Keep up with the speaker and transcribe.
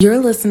You're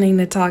listening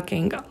to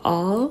Talking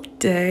All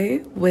Day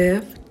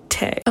with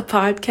Tay, a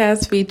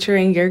podcast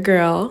featuring your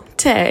girl,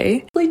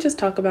 Tay. We just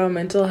talk about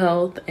mental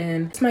health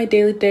and it's my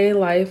day-to-day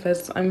life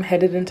as I'm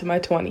headed into my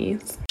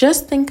 20s.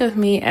 Just think of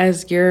me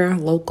as your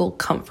local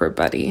comfort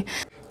buddy.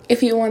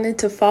 If you wanted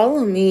to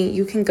follow me,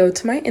 you can go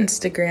to my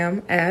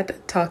Instagram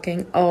at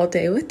Talking All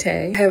Day with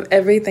Tay. I have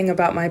everything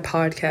about my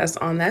podcast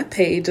on that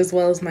page, as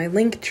well as my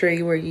link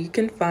tree where you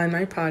can find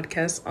my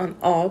podcast on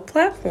all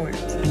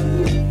platforms.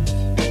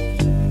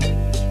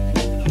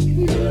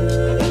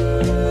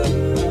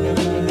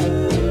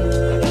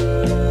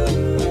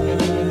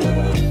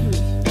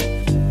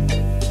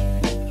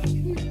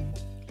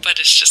 But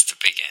it's just the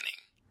beginning.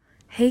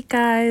 Hey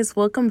guys,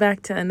 welcome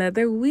back to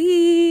another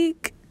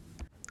week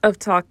of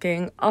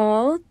Talking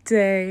All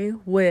Day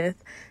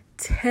with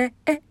Tay.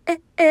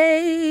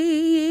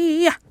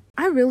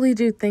 I really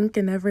do think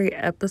in every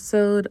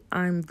episode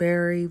I'm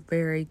very,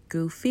 very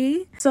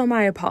goofy. So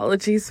my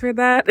apologies for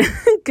that,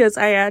 because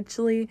I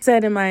actually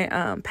said in my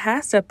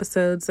past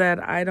episodes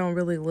that I don't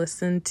really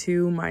listen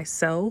to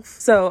myself.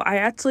 So I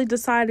actually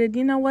decided,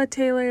 you know what,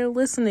 Taylor,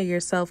 listen to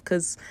yourself,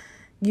 because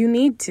you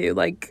need to.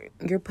 Like,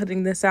 you're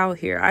putting this out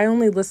here. I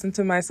only listen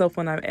to myself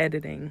when I'm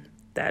editing.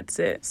 That's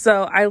it.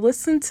 So I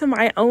listened to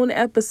my own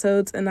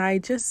episodes and I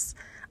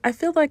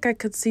feel like I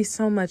could see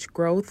so much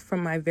growth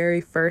from my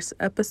very first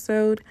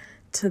episode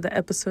to the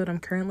episode I'm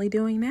currently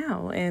doing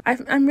now. And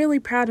I'm really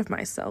proud of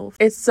myself.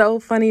 It's so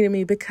funny to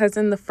me because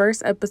in the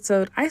first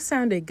episode, I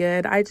sounded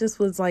good. I just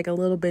was like a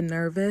little bit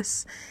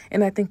nervous.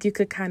 And I think you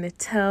could kind of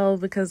tell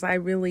because I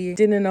really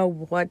didn't know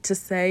what to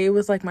say. It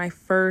was like my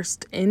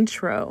first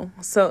intro.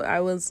 So I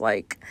was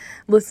like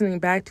listening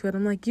back to it.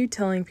 I'm like, you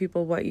telling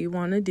people what you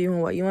want to do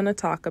and what you want to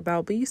talk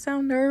about, but you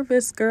sound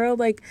nervous, girl.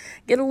 Like,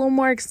 get a little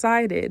more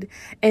excited.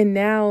 And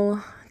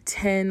now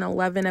 10,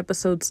 11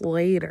 episodes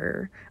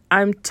later,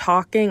 I'm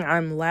talking,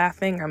 I'm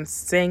laughing, I'm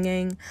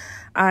singing.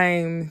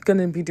 I'm going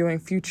to be doing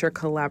future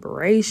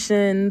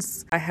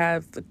collaborations. I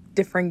have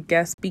different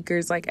guest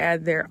speakers like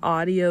add their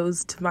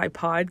audios to my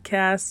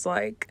podcast.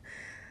 Like,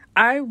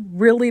 I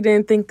really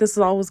didn't think this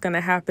all was going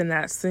to happen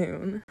that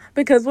soon.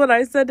 Because when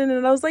I said it,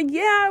 and I was like,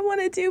 yeah, I want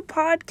to do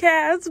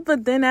podcasts.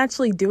 But then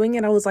actually doing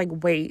it, I was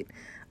like, wait,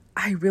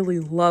 I really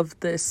love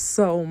this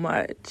so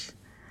much.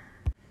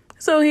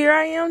 So here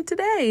I am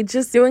today,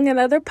 just doing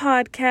another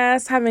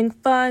podcast, having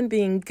fun,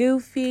 being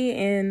goofy,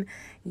 and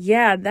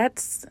yeah,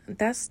 that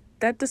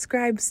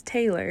describes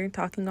Taylor,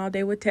 talking all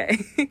day with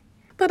Tay.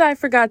 But I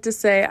forgot to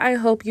say, I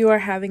hope you are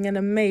having an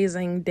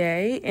amazing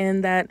day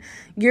and that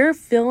you're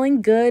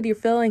feeling good, you're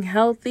feeling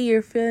healthy,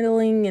 you're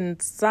feeling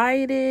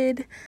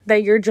excited,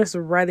 that you're just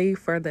ready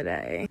for the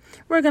day.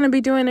 We're going to be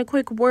doing a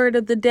quick word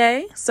of the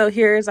day, so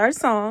here's our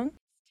song.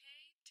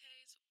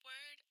 Tay's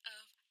word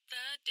of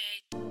the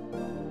day.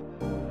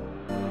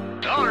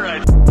 All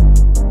right.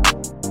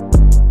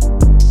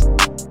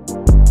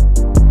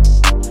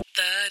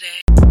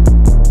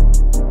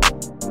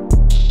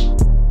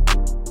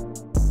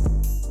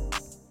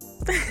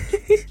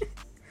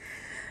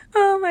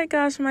 Oh my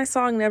gosh, my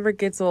song never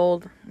gets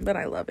old, but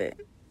I love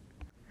it.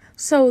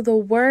 So the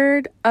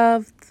word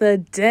of the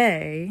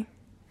day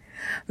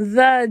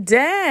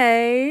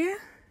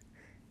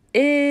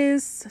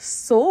is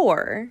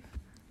sore.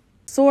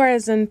 Sore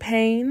as in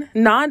pain,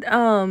 not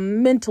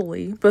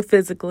mentally, but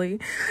physically.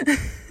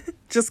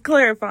 Just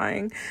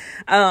clarifying.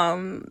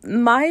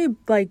 My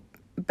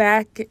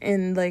back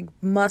and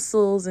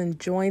muscles and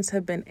joints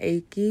have been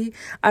achy.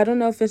 I don't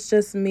know if it's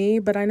just me,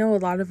 but I know a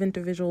lot of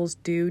individuals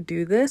do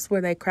this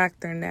where they crack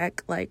their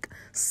neck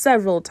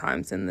several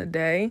times in the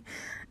day.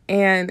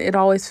 And it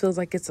always feels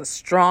like it's a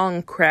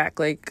strong crack.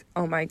 Like,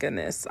 oh my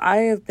goodness. I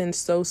have been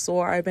so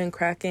sore. I've been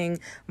cracking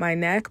my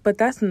neck, but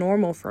that's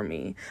normal for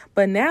me.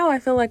 But now I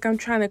feel like I'm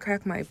trying to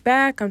crack my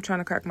back. I'm trying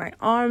to crack my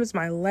arms,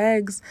 my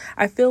legs.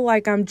 I feel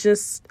like I'm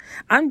just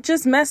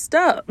messed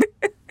up.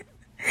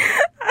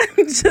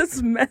 I'm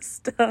just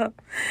messed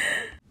up.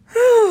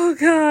 Oh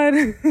God.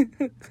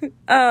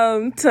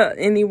 To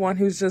anyone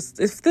who's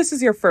if this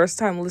is your first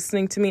time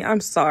listening to me, I'm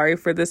sorry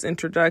for this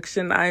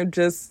introduction. I've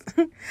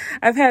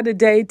had a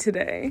day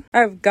today.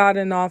 I've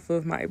gotten off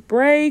of my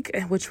break,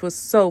 which was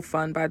so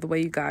fun, by the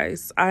way, you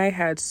guys. I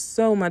had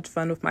so much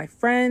fun with my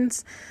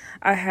friends.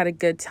 I had a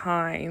good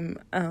time,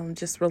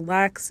 just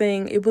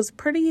relaxing. It was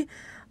pretty,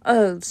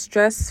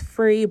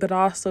 stress-free, but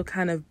also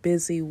kind of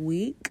busy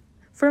week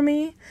for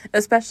me,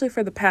 especially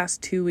for the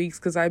past 2 weeks,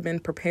 because I've been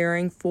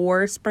preparing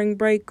for spring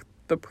break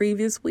the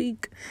previous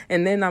week,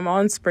 and then I'm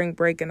on spring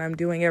break and I'm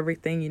doing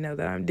everything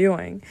that I'm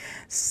doing.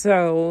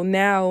 So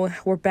now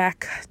we're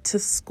back to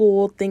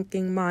school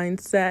thinking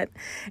mindset,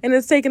 and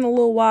it's taken a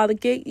little while to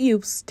get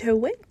used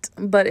to it,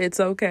 but it's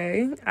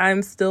okay.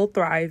 I'm still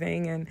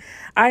thriving, and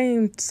I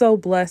am so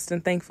blessed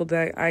and thankful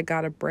that I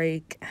got a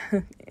break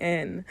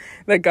and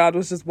that God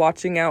was just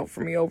watching out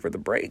for me over the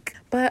break.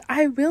 But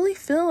I really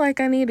feel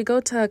like I need to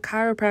go to a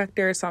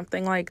chiropractor or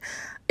something. Like,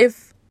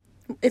 if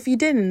if you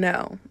didn't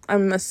know,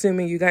 I'm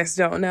assuming you guys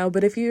don't know,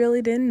 but if you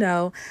really didn't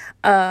know,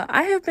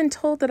 I have been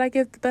told that I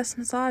give the best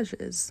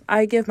massages.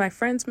 I give my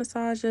friends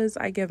massages.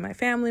 I give my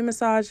family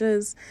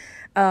massages.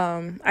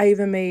 I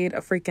even made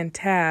a freaking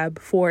tab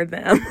for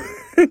them.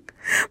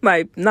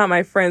 Not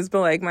my friends,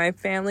 but like my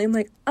family. I'm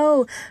like,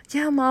 oh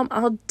yeah, mom,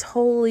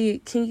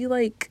 can you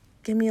like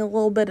give me a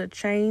little bit of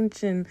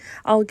change and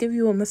I'll give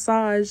you a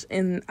massage,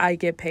 and I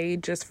get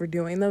paid just for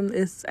doing them.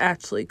 It's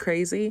actually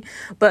crazy,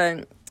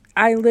 but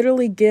I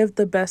literally give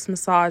the best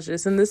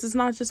massages, and this is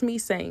not just me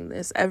saying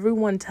this.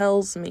 Everyone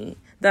tells me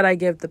that I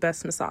give the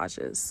best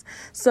massages.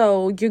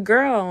 So your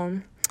girl,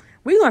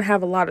 we're going to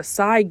have a lot of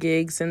side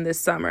gigs in this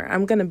summer.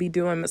 I'm going to be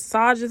doing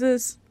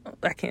massages.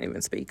 I can't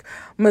even speak.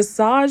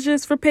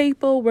 Massages for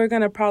people. We're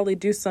going to probably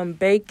do some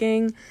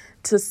baking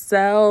to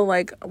sell.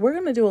 Like, we're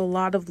going to do a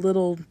lot of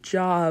little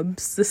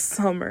jobs this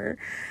summer.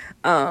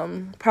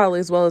 Probably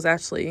as well as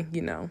actually,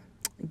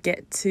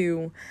 get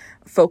to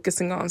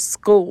focusing on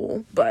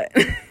school. But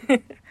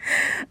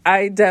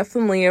I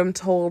definitely am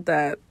told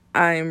that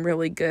I'm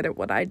really good at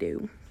what I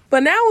do.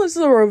 But now it's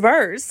the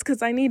reverse,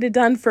 because I need it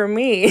done for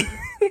me.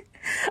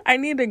 I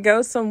need to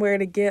go somewhere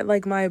to get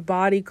like my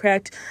body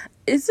cracked.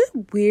 Is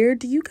it weird?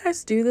 Do you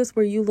guys do this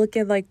where you look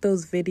at like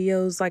those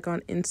videos like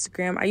on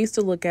Instagram? I used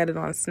to look at it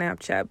on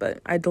Snapchat,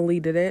 but I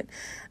deleted it.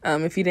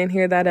 If you didn't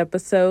hear that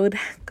episode,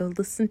 go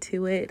listen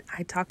to it.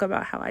 I talk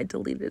about how I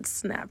deleted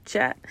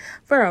Snapchat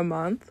for a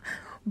month.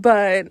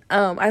 But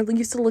I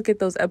used to look at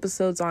those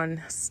episodes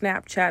on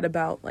Snapchat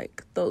about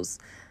like those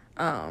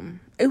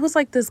it was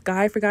like this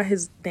guy, I forgot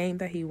his name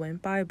that he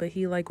went by, but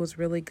he like was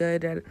really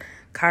good at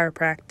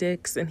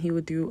chiropractics, and he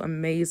would do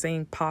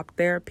amazing pop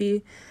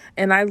therapy.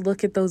 And I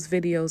look at those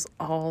videos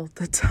all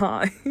the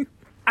time.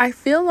 I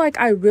feel like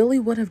I really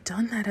would have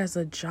done that as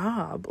a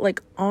job.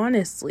 Like,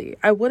 honestly,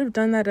 I would have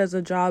done that as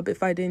a job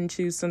if I didn't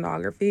choose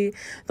sonography.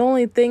 The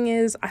only thing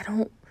is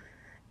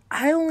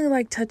I only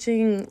like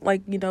touching,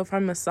 like, if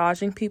I'm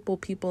massaging people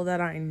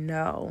that I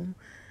know.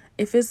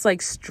 If it's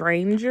like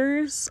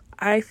strangers,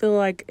 I feel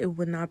like it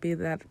would not be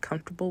that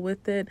comfortable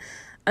with it.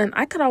 And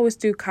I could always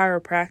do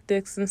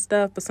chiropractics and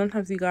stuff, but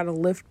sometimes you got to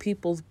lift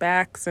people's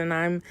backs, and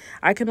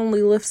I can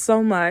only lift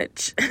so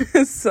much.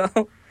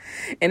 So,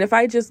 and if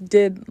I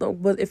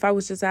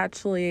was just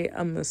actually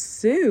a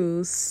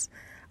masseuse,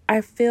 I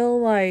feel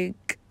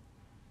like,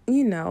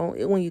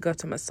 when you go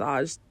to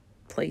massage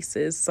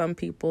places, some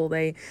people,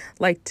 they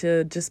like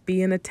to just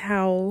be in a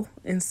towel,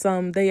 and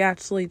some they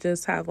actually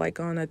just have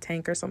like on a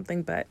tank or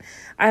something. But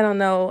I don't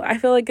know, I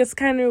feel like it's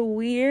kind of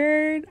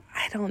weird.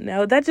 I don't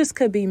know, that just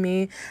could be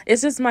me.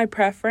 It's just my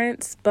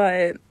preference.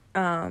 But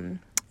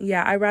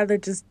yeah, I rather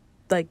just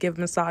like give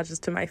massages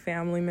to my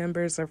family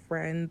members or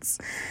friends.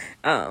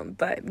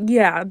 But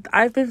yeah,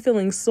 I've been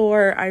feeling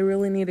sore. I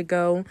really need to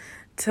go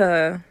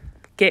to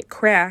get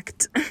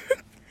cracked.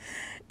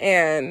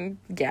 And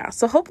yeah,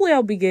 so hopefully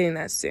I'll be getting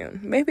that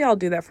soon. Maybe I'll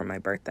do that for my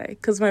birthday,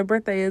 because my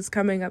birthday is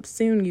coming up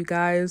soon, you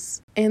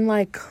guys. In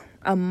like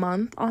a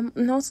month.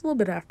 No, it's a little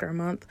bit after a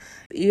month.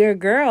 Your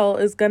girl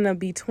is gonna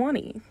be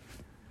 20.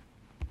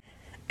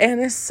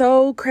 And it's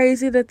so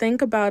crazy to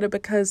think about it,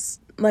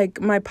 because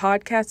like my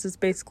podcast is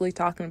basically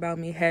talking about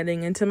me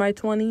heading into my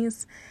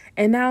 20s.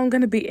 And now I'm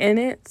going to be in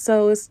it.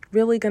 So it's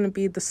really going to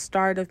be the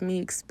start of me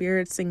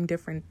experiencing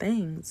different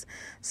things.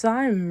 So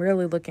I'm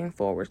really looking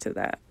forward to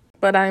that.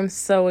 But I'm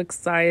so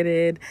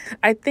excited.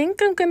 I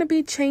think I'm going to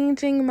be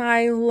changing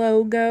my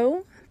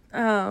logo.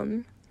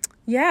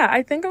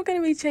 I think I'm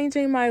going to be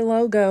changing my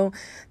logo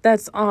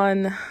that's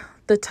on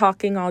the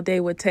Talking All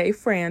Day with Tay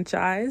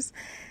franchise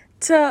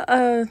to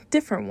a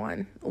different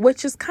one,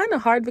 which is kind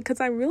of hard because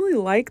I really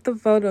like the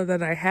photo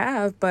that I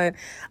have, but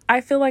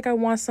I feel like I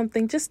want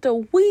something just a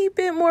wee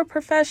bit more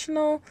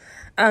professional,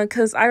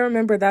 because I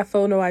remember that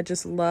photo I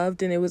just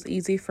loved, and it was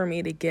easy for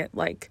me to get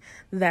like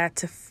that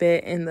to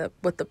fit in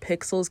with the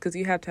pixels, because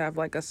you have to have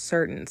like a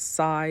certain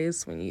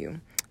size when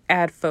you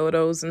add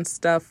photos and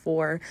stuff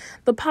for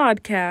the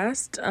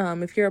podcast.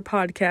 If you're a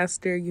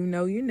podcaster, you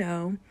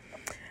know.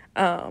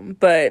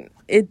 But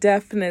it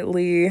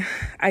definitely,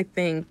 I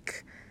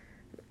think,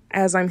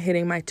 as I'm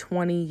hitting my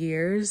 20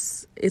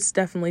 years, it's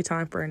definitely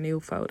time for a new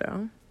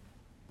photo.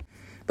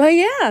 But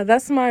yeah,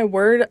 that's my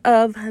word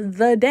of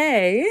the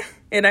day,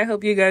 and I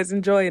hope you guys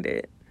enjoyed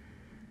it.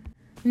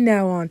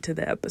 Now on to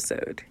the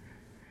episode.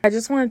 I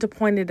just wanted to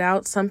point it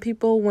out. Some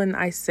people, when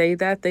I say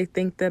that, they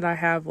think that I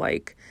have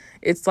like,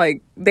 it's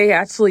like they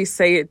actually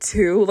say it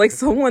too. Like,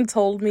 someone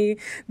told me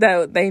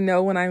that they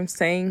know when I'm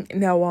saying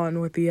now on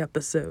with the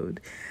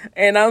episode.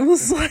 And I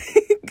was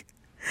like,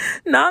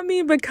 not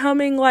me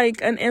becoming like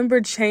an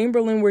Amber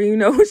Chamberlain where you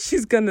know what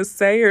she's gonna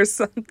say or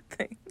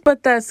something.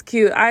 But that's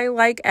cute. I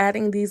like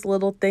adding these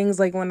little things,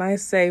 like when I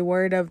say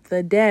word of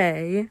the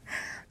day,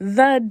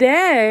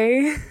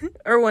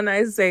 or when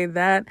I say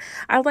that,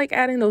 I like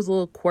adding those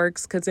little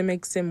quirks because it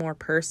makes it more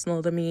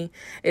personal to me.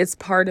 It's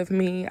part of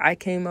me. I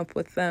came up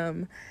with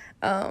them.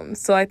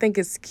 So I think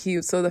it's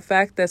cute. So the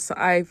fact that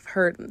I've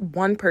heard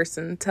one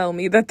person tell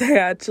me that they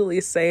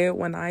actually say it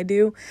when I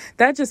do,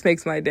 that just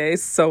makes my day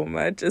so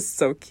much. It's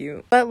so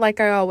cute. But like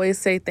I always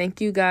say,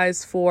 thank you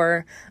guys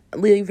for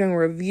leaving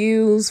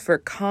reviews, for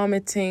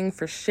commenting,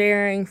 for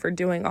sharing, for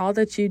doing all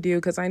that you do,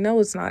 because I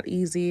know it's not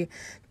easy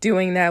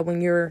doing that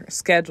when your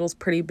schedule's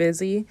pretty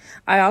busy.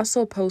 I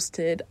also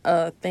posted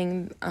a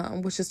thing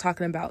which is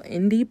talking about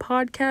indie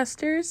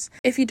podcasters.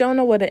 If you don't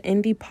know what an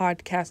indie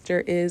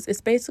podcaster is,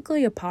 it's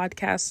basically a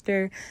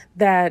podcaster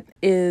that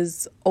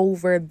is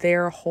over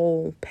their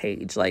whole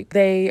page. Like,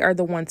 they are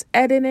the ones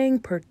editing,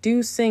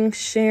 producing,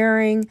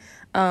 sharing,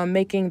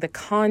 making the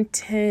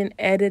content,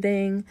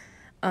 editing.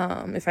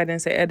 If I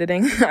didn't say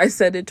editing, I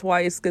said it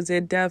twice because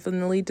it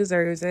definitely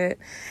deserves it.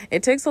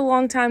 It takes a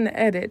long time to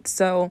edit,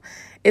 so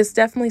it's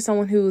definitely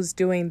someone who's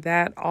doing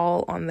that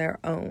all on their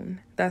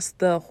own. That's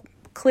the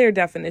clear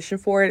definition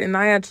for it, and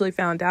I actually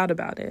found out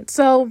about it.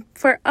 So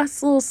for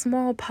us little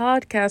small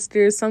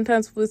podcasters,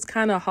 sometimes it's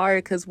kind of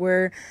hard because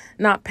we're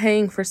not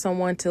paying for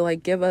someone to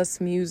like give us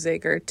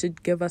music or to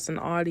give us an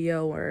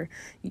audio or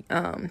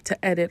to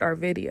edit our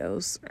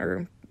videos,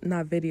 or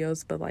not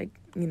videos, but like,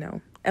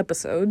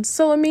 episodes.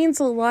 So it means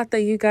a lot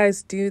that you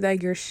guys do,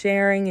 that you're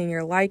sharing and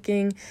you're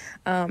liking.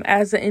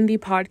 As an indie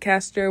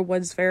podcaster,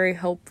 what's very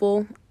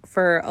helpful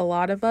for a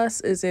lot of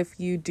us is if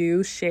you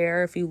do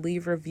share, if you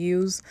leave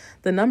reviews.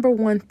 The number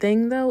one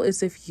thing though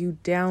is if you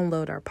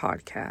download our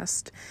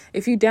podcast.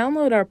 If you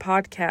download our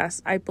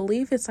podcast, I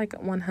believe it's like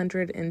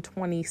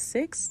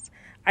 126.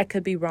 I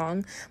could be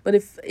wrong, but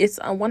if it's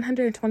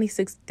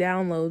 126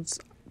 downloads,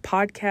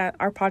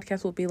 our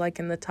podcast will be like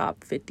in the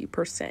top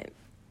 50%.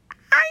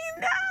 I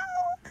know.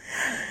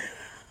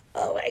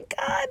 Oh my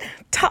God.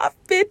 Top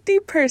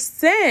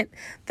 50%.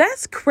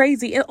 That's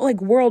crazy.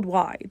 Like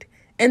worldwide.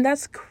 And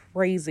that's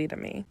crazy to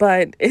me.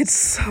 But it's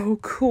so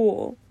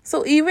cool.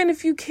 So even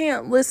if you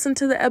can't listen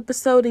to the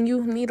episode and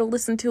you need to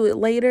listen to it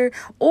later,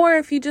 or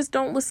if you just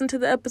don't listen to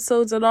the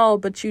episodes at all,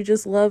 but you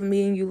just love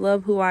me and you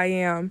love who I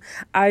am,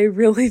 I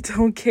really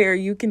don't care.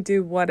 You can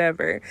do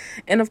whatever.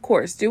 And of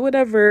course, do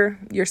whatever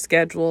your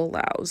schedule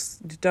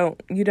allows.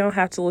 You don't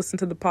have to listen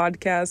to the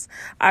podcast.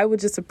 I would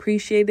just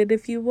appreciate it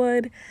if you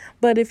would.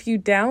 But if you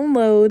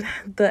download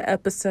the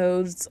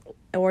episodes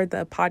or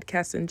the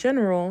podcast in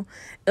general,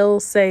 it'll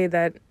say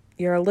that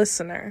you're a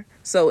listener.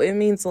 So it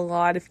means a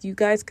lot if you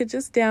guys could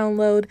just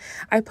download.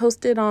 I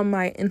posted on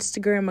my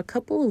Instagram a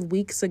couple of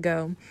weeks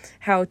ago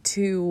how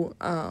to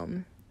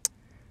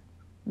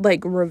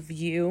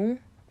review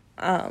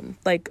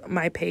like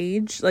my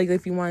page. Like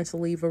if you wanted to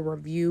leave a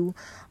review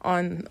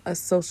on a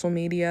social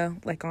media,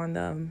 like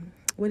on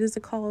what is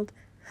it called?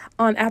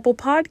 On Apple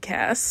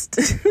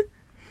Podcast.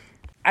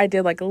 I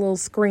did like a little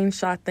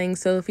screenshot thing.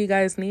 So if you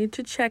guys need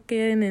to check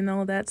in and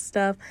all that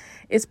stuff,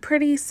 it's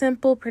pretty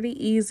simple, pretty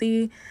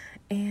easy.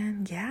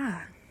 And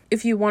yeah,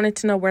 if you wanted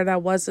to know where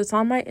that was, it's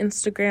on my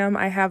Instagram.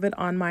 I have it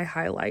on my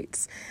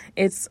highlights.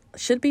 It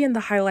should be in the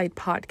highlight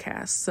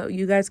podcast, so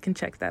you guys can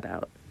check that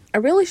out. I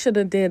really should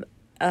have did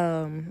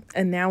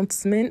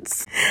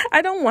announcements.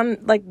 I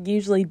don't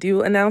usually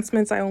do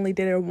announcements. I only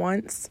did it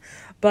once,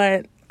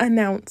 but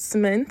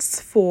announcements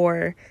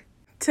for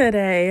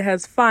today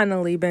has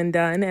finally been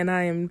done, and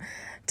I am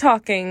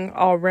talking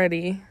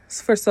already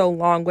for so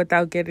long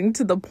without getting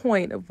to the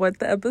point of what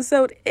the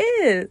episode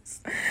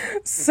is.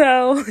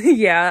 So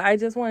yeah, I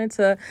just wanted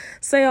to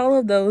say all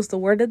of those, the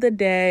word of the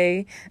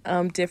day,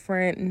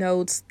 different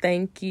notes,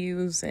 thank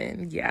yous,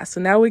 and yeah, so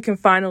now we can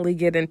finally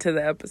get into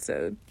the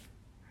episode.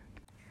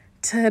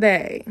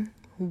 Today,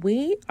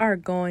 we are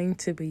going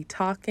to be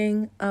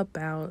talking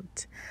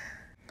about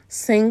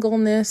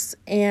singleness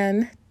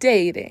and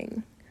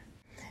dating.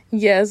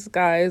 Yes,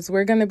 guys,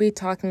 we're going to be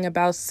talking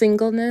about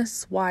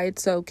singleness, why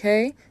it's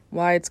okay,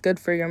 why it's good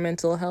for your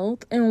mental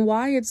health, and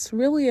why it's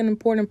really an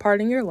important part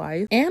in your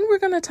life. And we're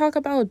going to talk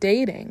about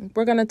dating.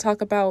 We're going to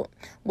talk about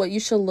what you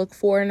should look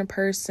for in a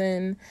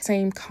person,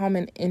 same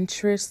common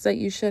interests that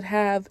you should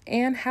have,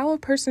 and how a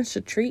person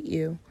should treat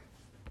you.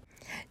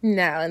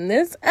 Now, in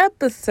this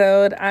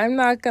episode, I'm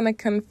not going to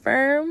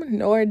confirm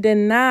nor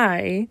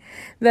deny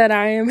that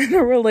I am in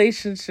a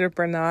relationship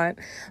or not.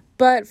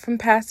 But from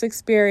past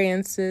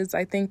experiences,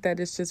 I think that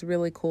it's just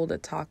really cool to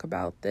talk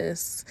about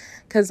this,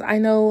 because I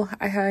know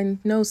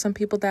some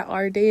people that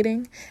are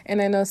dating,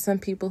 and I know some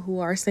people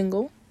who are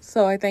single.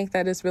 So I think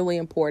that is really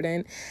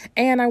important.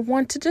 And I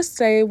want to just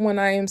say, when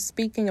I am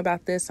speaking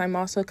about this, I'm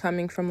also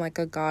coming from like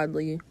a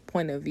godly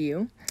point of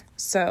view.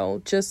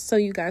 So just so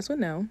you guys would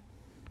know.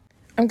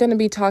 I'm going to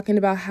be talking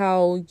about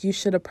how you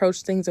should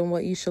approach things and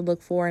what you should look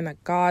for in a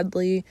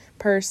godly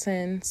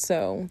person.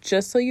 So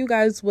just so you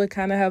guys would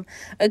kind of have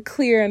a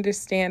clear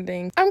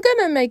understanding, I'm going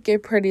to make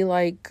it pretty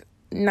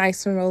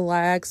nice and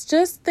relaxed.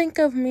 Just think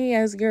of me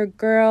as your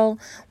girl.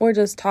 We're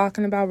just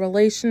talking about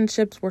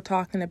relationships. We're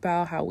talking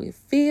about how we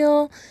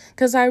feel,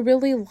 because I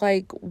really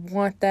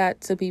want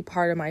that to be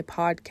part of my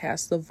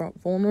podcast, the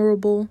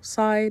vulnerable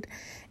side.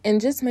 and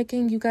just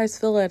making you guys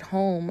feel at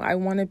home. I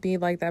want to be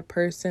like that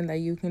person that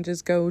you can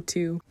just go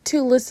to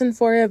listen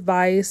for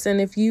advice.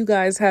 And if you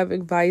guys have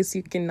advice,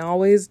 you can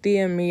always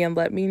DM me and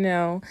let me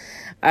know.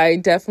 I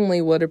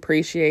definitely would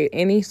appreciate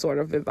any sort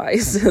of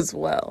advice as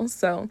well.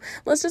 So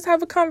let's just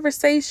have a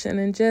conversation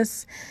and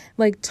just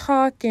like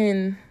talk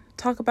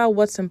about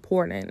what's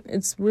important.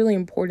 It's really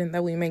important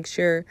that we make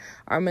sure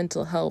our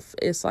mental health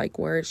is like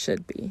where it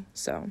should be.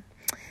 So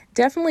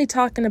definitely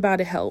talking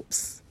about it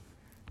helps.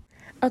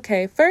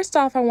 Okay, first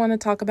off, I want to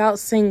talk about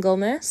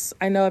singleness.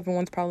 I know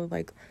everyone's probably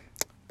like,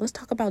 let's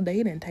talk about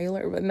dating,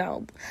 Taylor. But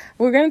no,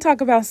 we're going to talk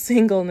about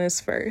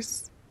singleness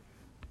first.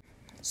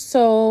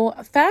 So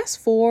fast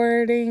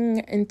forwarding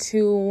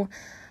into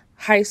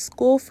high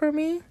school for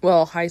me,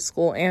 well, high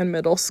school and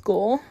middle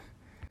school,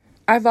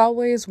 I've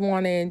always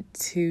wanted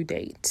to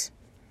date.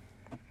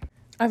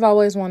 I've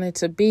always wanted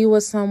to be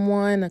with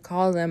someone, to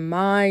call them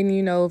mine.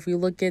 You know, if you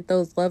look at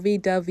those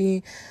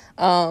lovey-dovey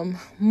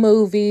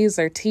movies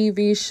or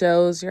TV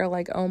shows, you're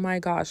like, oh my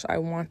gosh, I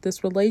want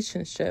this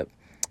relationship.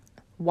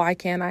 Why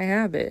can't I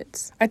have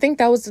it? I think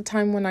that was the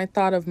time when I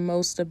thought of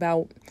most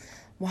about,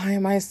 why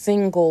am I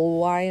single?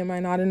 Why am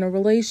I not in a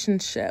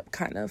relationship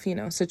kind of,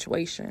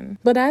 situation?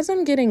 But as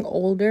I'm getting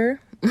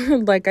older,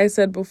 like I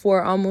said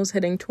before, almost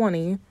hitting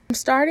 20, I'm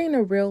starting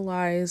to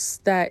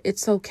realize that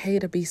it's okay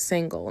to be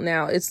single.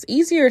 Now, it's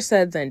easier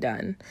said than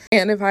done.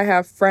 And if I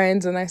have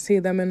friends and I see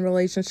them in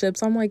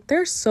relationships, I'm like,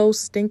 they're so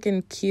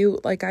stinking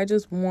cute. Like, I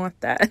just want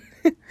that.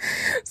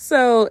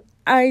 So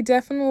I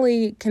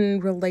definitely can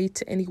relate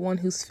to anyone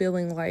who's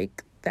feeling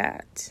like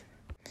that.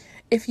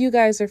 If you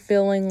guys are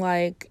feeling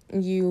like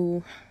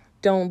you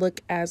don't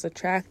look as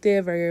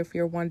attractive, or if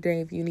you're wondering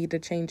if you need to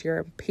change your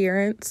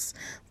appearance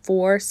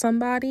for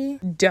somebody,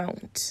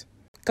 don't.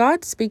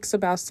 God speaks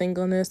about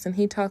singleness, and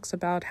he talks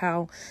about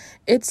how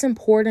it's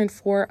important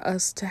for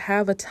us to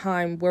have a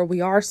time where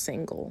we are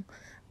single.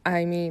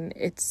 I mean,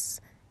 it's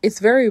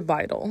very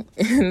vital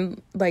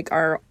in like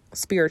our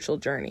spiritual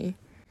journey.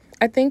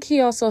 I think he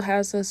also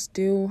has us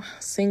do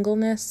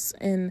singleness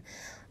and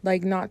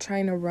like not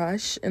trying to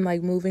rush and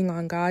like moving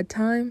on God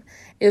time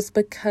is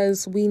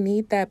because we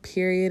need that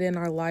period in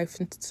our life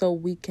so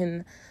we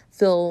can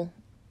feel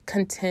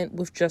content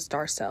with just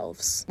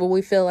ourselves. But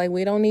we feel like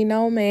we don't need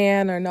no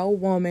man or no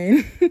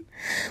woman.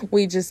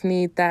 We just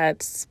need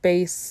that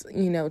space,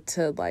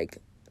 to like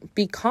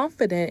be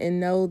confident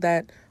and know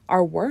that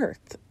our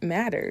worth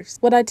matters.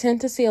 What I tend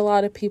to see a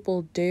lot of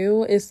people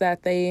do is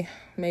that they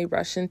may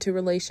rush into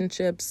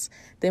relationships.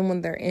 Then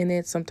when they're in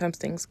it, sometimes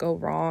things go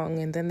wrong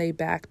and then they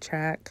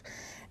backtrack.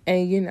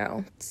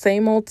 And,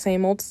 same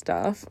old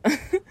stuff,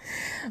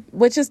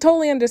 which is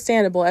totally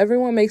understandable.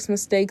 Everyone makes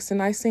mistakes,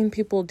 and I've seen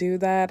people do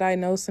that. I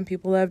know some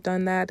people have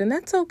done that, and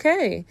that's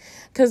okay.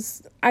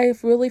 Because I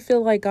really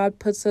feel like God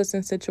puts us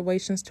in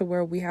situations to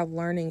where we have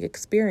learning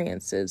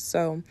experiences.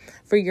 So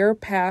for your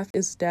path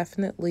is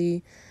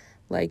definitely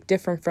like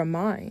different from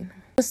mine.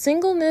 The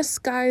singleness,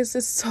 guys,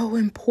 is so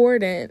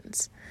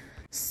important.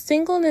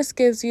 Singleness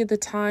gives you the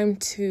time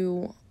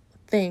to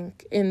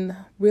think and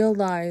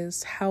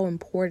realize how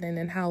important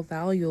and how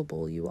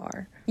valuable you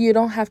are. You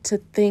don't have to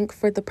think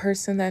for the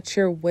person that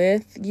you're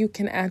with. You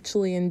can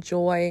actually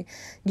enjoy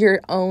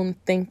your own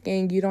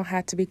thinking. You don't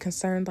have to be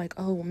concerned like,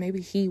 oh, maybe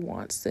he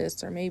wants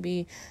this, or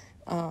maybe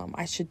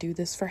I should do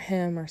this for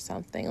him or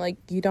something. Like,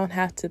 you don't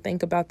have to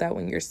think about that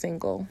when you're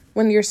single.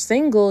 When you're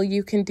single,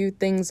 you can do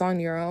things on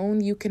your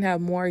own. You can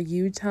have more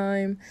you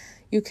time.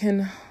 You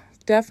can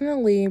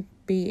definitely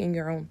be in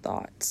your own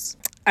thoughts.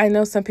 I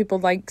know some people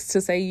like to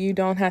say you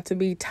don't have to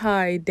be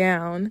tied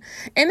down,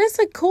 and it's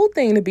a cool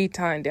thing to be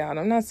tied down.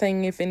 I'm not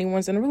saying if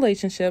anyone's in a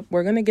relationship,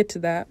 we're going to get to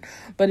that,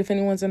 but if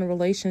anyone's in a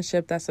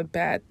relationship, that's a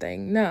bad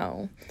thing.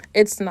 No,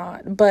 it's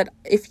not. But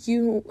if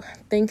you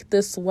think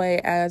this way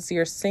as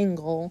you're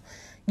single,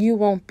 you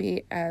won't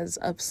be as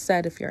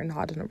upset if you're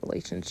not in a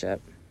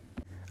relationship.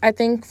 I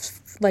think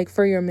like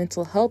for your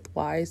mental health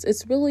wise,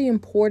 it's really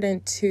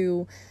important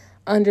to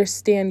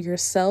understand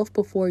yourself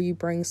before you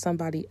bring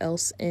somebody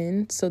else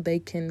in so they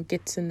can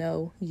get to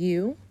know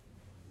you.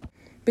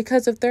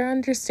 Because if they're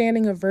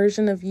understanding a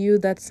version of you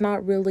that's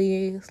not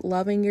really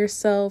loving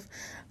yourself,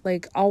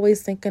 like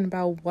always thinking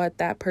about what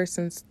that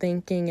person's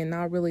thinking and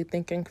not really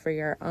thinking for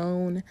your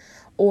own,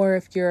 or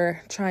if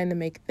you're trying to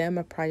make them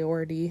a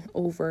priority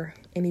over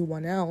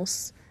anyone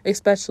else,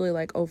 especially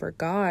like over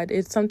God,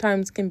 it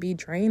sometimes can be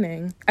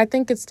draining. I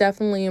think it's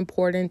definitely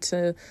important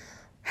to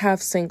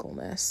have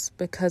singleness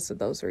because of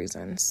those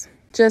reasons.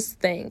 Just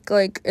think,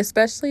 like,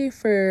 especially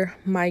for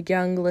my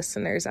young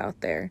listeners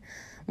out there,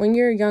 when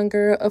you're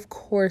younger, of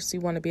course you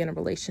want to be in a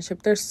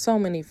relationship. There's so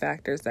many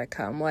factors that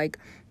come, like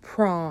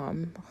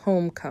prom,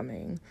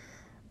 homecoming,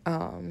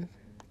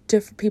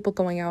 different people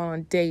going out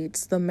on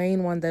dates. The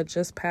main one that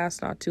just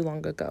passed not too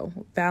long ago,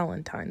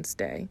 Valentine's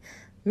Day.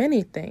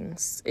 Many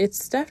things.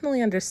 It's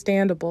definitely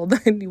understandable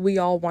that we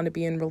all want to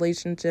be in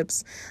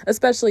relationships,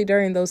 especially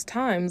during those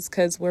times,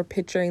 because we're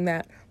picturing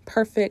that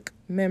perfect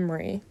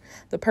memory,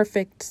 the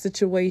perfect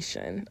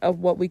situation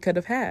of what we could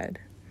have had.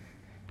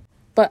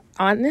 But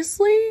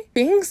honestly,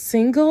 being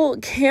single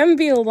can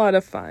be a lot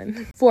of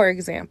fun. For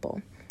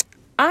example,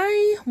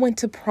 I went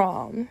to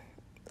prom,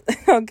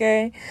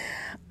 okay?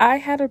 I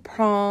had a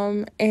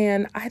prom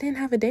and I didn't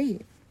have a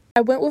date.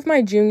 I went with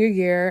my junior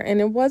year,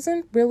 and it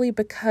wasn't really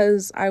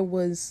because I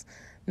was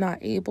not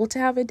able to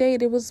have a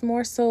date. It was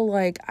more so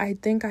like, I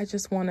think I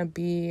just want to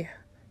be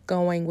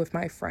going with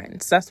my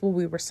friends. That's what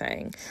we were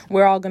saying.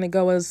 We're all going to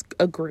go as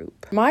a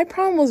group. My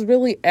prom was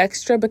really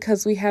extra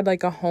because we had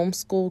like a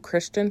homeschool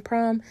Christian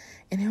prom,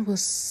 and it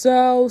was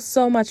so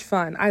much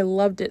fun. I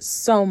loved it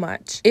so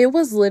much. It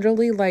was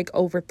literally like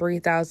over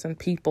 3,000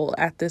 people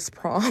at this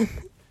prom.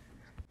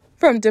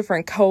 From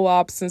different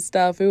co-ops and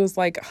stuff. It was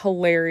like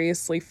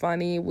hilariously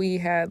funny. We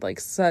had like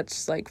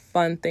such like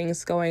fun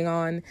things going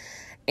on.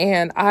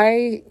 And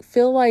I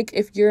feel like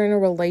if you're in a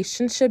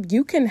relationship,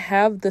 you can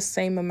have the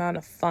same amount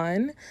of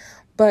fun,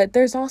 but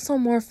there's also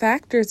more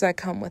factors that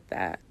come with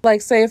that.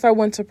 Like, say if I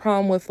went to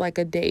prom with like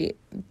a date,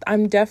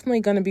 I'm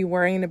definitely going to be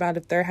worrying about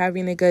if they're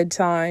having a good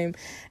time.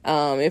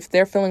 If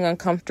they're feeling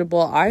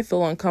uncomfortable, I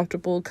feel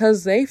uncomfortable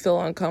because they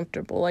feel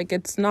uncomfortable. Like,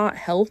 it's not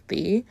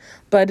healthy,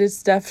 but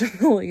it's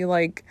definitely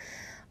like,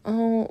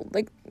 oh,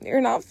 like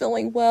you're not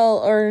feeling well,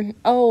 or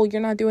oh,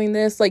 you're not doing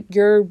this. Like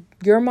your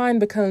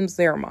mind becomes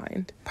their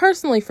mind.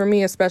 Personally, for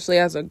me, especially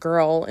as a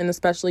girl, and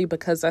especially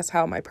because that's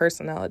how my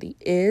personality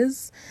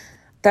is,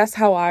 that's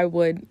how I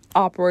would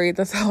operate.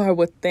 That's how I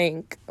would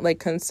think, like,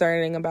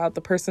 concerning about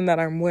the person that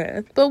I'm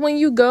with. But when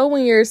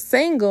you're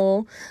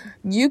single,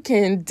 you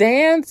can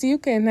dance, you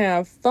can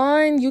have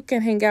fun, you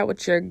can hang out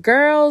with your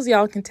girls,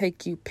 y'all can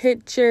take you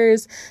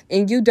pictures,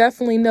 and you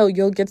definitely know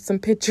you'll get some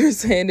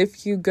pictures in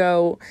if you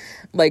go,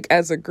 like,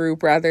 as a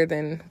group rather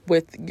than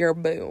with your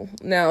boo.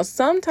 Now,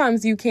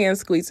 sometimes you can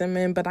squeeze them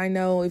in, but I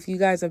know if you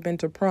guys have been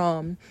to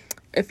prom,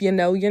 if you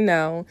know, you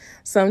know.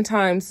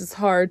 Sometimes it's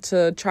hard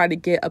to try to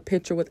get a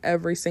picture with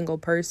every single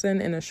person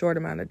in a short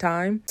amount of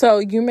time. So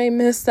you may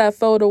miss that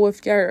photo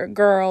with your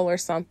girl or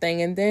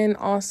something. And then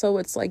also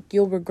it's like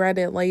you'll regret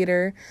it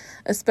later,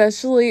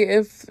 especially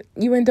if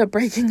you end up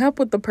breaking up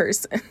with the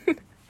person.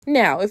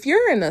 Now, if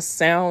you're in a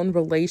sound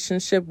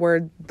relationship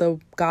where the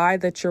guy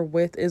that you're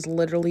with is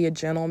literally a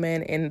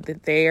gentleman and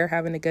that they're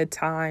having a good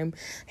time,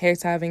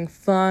 he's having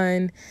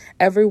fun,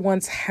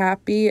 everyone's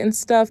happy and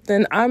stuff,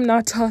 then I'm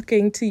not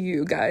talking to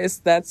you guys.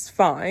 That's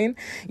fine.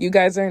 You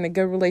guys are in a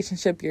good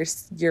relationship.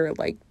 You're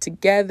like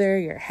together,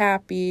 you're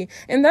happy,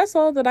 and that's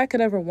all that I could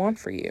ever want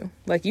for you.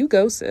 Like, you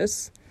go,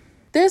 sis.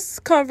 This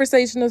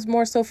conversation is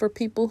more so for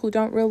people who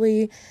don't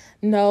really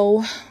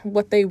know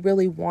what they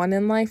really want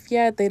in life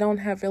yet. They don't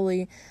have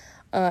really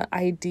an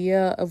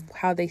idea of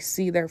how they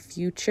see their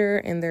future,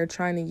 and they're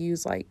trying to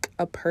use like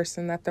a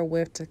person that they're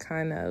with to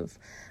kind of,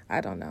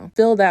 I don't know,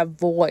 fill that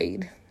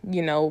void,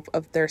 you know,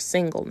 of their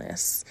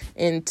singleness,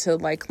 and to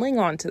like cling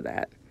on to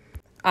that.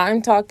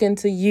 I'm talking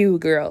to you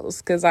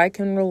girls because I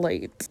can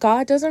relate.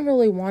 God doesn't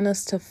really want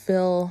us to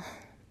fill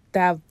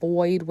that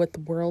void with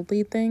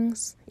worldly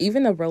things,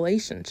 even a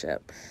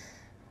relationship.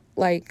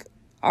 Like,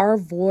 our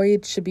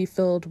void should be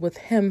filled with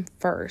Him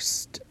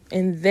first,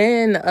 and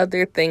then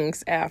other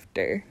things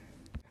after.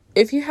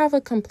 If you have a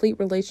complete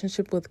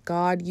relationship with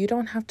God, you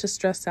don't have to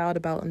stress out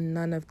about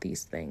none of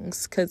these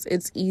things because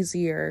it's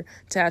easier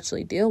to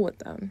actually deal with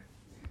them.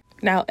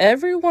 Now,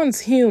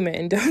 everyone's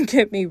human, don't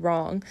get me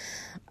wrong.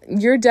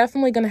 You're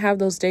definitely going to have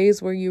those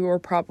days where you are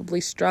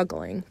probably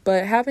struggling,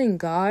 but having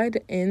God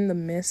in the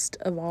midst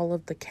of all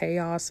of the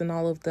chaos and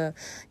all of the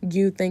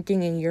you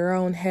thinking in your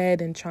own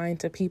head and trying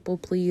to people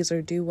please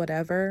or do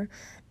whatever,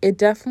 it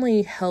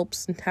definitely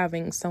helps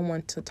having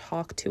someone to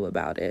talk to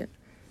about it.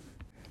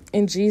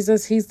 And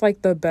Jesus, He's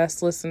like the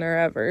best listener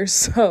ever,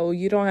 so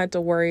you don't have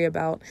to worry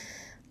about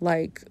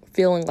like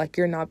feeling like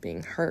you're not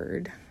being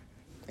heard,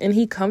 and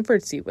He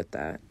comforts you with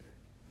that.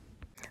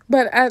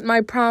 But at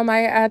my prom,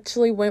 I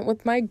actually went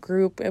with my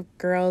group of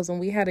girls and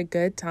we had a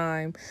good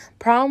time.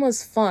 Prom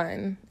was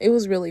fun. It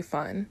was really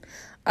fun.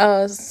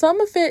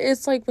 Some of it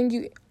is like when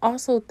you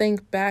also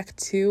think back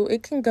to,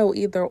 it can go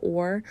either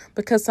or,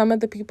 because some of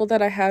the people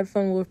that I had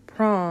fun with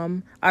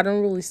prom, I don't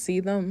really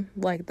see them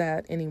like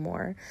that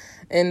anymore.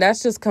 And that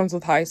just comes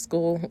with high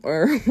school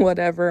or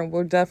whatever. And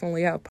we'll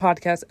definitely have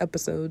podcast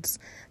episodes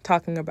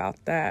talking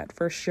about that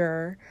for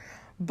sure.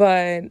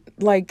 But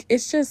like,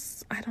 it's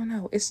just, I don't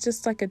know, it's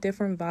just like a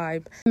different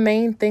vibe. The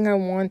main thing I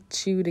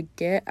want you to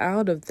get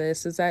out of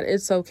this is that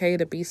it's okay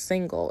to be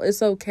single.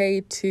 It's okay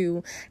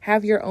to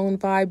have your own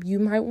vibe. You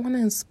might want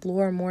to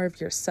explore more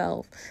of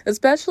yourself,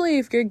 especially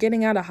if you're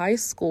getting out of high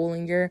school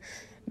and you're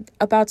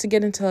about to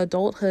get into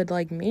adulthood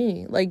like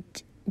me.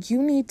 Like,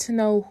 you need to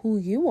know who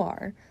you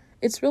are.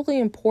 It's really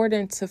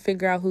important to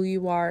figure out who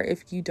you are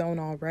if you don't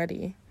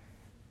already.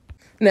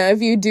 Now,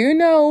 if you do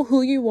know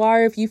who you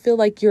are, if you feel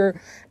like you're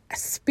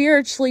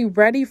spiritually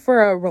ready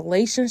for a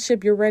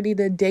relationship, you're ready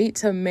to date,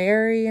 to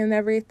marry and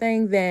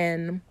everything,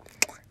 then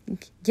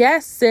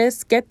yes,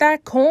 sis, get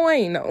that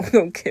coin. No,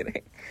 I'm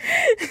kidding.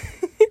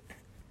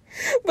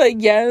 But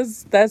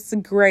yes, that's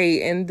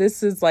great. And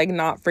this is like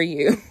not for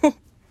you.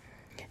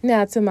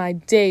 Now to my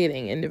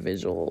dating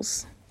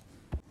individuals.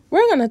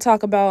 we're going to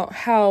talk about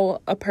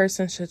how a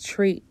person should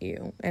treat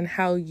you and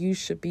how you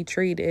should be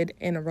treated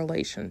in a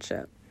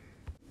relationship.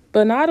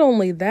 But not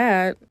only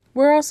that,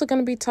 we're also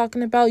going to be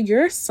talking about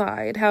your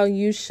side, how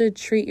you should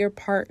treat your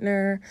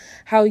partner,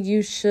 how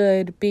you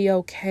should be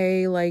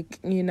okay,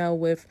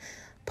 with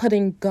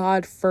putting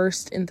God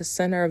first in the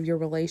center of your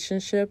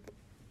relationship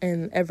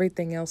and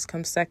everything else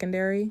comes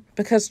secondary.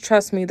 Because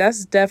trust me,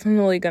 that's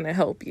definitely going to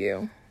help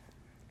you.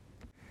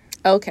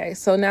 Okay,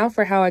 so now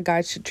for how a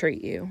guy should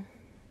treat you.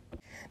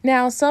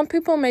 Now, some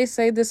people may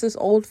say this is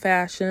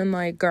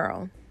old-fashioned,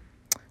 girl,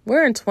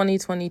 we're in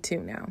 2022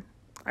 now.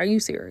 Are you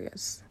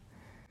serious?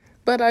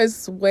 But I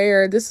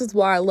swear, this is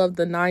why I love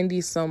the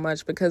 90s so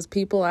much, because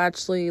people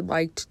actually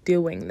liked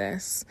doing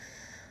this.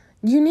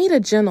 You need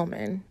a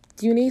gentleman.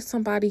 You need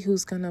somebody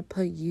who's going to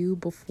put you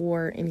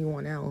before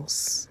anyone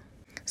else.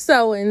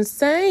 So in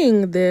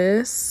saying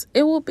this,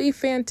 it would be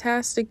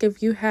fantastic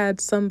if you had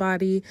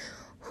somebody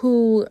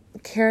who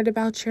cared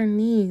about your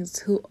needs,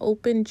 who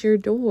opened your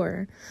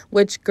door.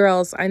 Which,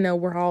 girls, I know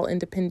we're all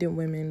independent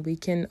women. We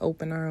can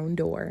open our own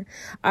door.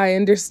 I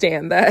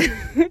understand that.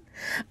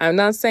 I'm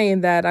not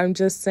saying that. I'm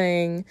just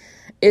saying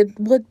it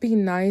would be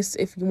nice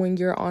if when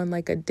you're on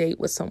a date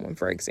with someone,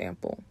 for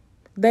example,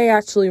 they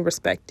actually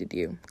respected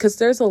you. Because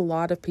there's a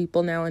lot of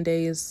people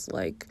nowadays,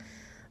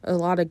 a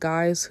lot of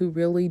guys who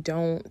really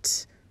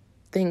don't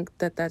think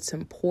that that's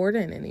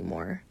important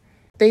anymore.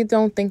 They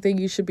don't think that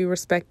you should be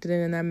respected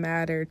in that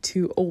matter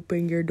to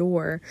open your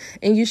door.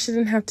 And you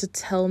shouldn't have to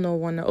tell no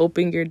one to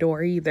open your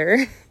door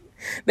either.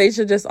 They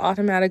should just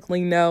automatically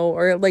know.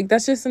 Or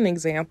that's just an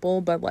example.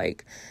 But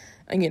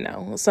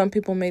some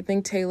people may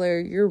think, Taylor,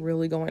 you're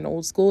really going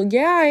old school.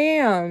 Yeah, I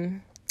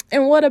am.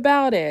 And what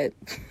about it?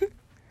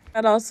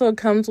 That also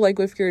comes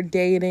with your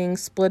dating,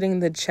 splitting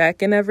the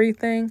check and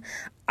everything.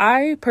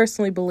 I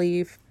personally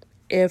believe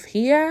if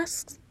he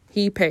asks,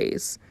 he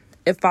pays.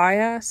 If I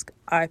ask,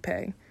 I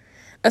pay.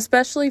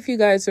 Especially if you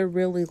guys are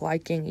really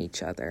liking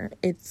each other.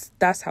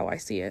 That's how I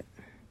see it.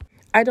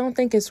 I don't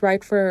think it's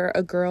right for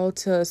a girl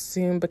to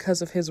assume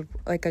because of his,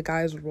 a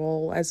guy's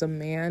role as a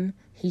man,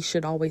 he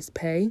should always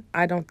pay.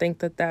 I don't think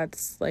that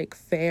that's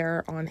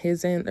fair on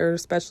his end, or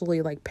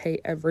especially pay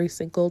every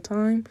single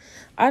time.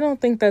 I don't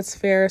think that's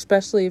fair,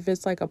 especially if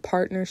it's a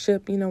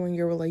partnership, in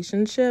your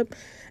relationship.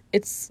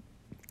 It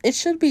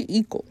should be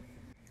equal.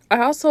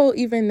 I also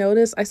even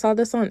noticed, I saw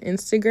this on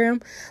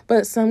Instagram,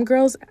 but some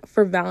girls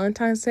for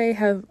Valentine's Day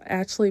have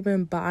actually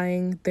been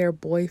buying their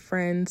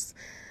boyfriends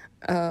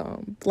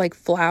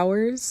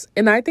flowers.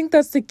 And I think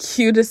that's the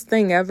cutest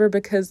thing ever,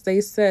 because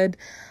they said,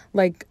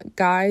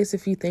 guys,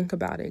 if you think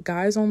about it,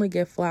 guys only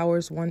get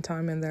flowers one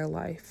time in their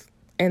life.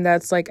 And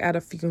that's at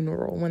a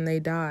funeral when they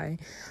die.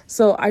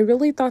 So I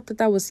really thought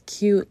that was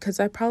cute, because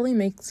that probably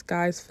makes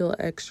guys feel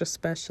extra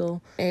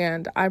special.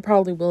 And I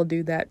probably will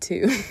do that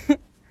too.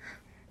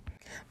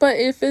 But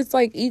if it's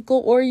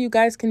equal, or you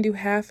guys can do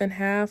half and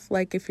half,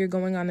 if you're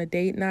going on a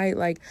date night,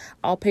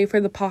 I'll pay for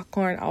the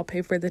popcorn, I'll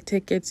pay for the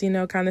tickets,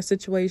 kind of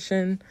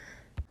situation.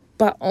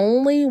 But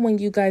only when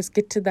you guys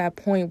get to that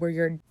point where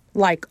you're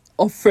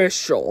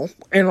official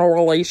in a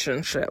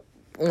relationship.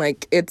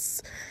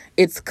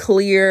 It's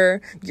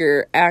clear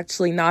you're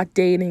actually not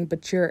dating,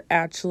 but you're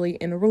actually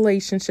in a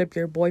relationship,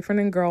 you're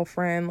boyfriend and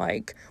girlfriend.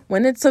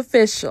 When it's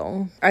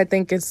official, I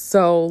think it's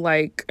so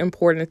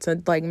important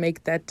to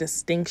make that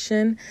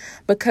distinction,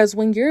 because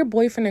when you're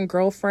boyfriend and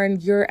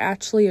girlfriend, you're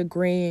actually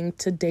agreeing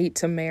to date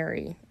to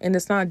marry, and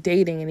it's not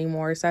dating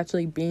anymore. It's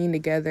actually being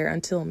together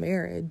until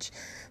marriage.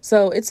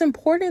 So it's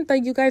important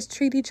that you guys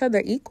treat each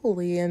other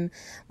equally. And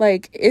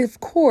of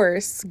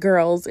course,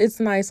 girls, it's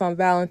nice on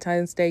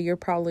Valentine's Day. You're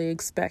probably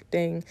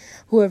expecting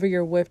whoever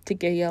you're with to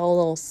get you a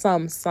little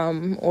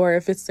some, or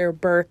if it's their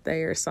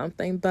birthday or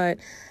something. But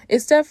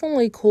it's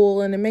definitely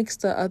cool, and it makes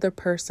the other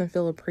person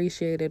feel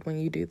appreciated when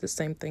you do the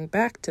same thing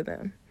back to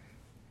them.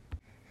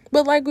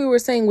 But like we were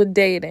saying with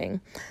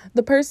dating,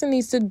 the person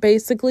needs to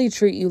basically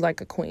treat you like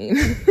a queen,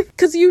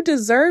 because you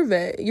deserve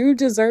it. You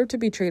deserve to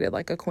be treated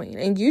like a queen,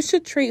 and you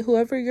should treat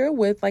whoever you're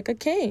with like a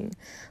king.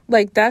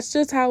 That's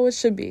just how it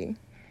should be.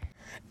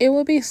 It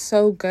would be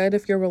so good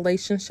if your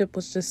relationship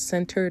was just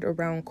centered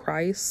around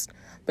Christ,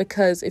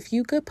 because if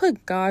you could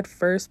put God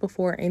first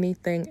before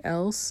anything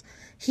else,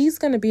 he's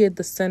going to be at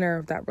the center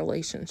of that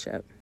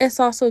relationship. It's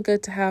also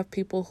good to have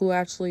people who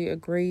actually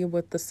agree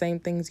with the same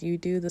things you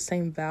do, the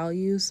same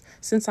values.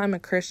 Since I'm a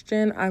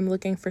Christian, I'm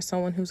looking for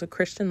someone who's a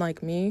Christian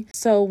like me.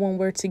 So when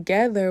we're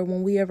together,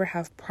 when we ever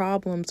have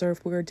problems, or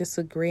if we're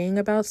disagreeing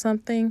about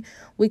something,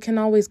 we can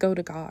always go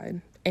to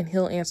God, and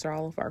he'll answer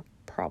all of our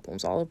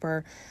problems, all of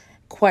our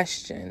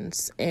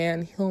questions,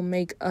 and he'll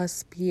make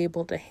us be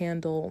able to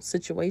handle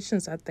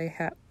situations that they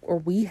have or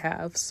we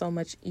have so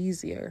much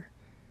easier.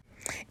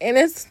 And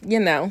it's,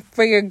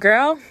 for your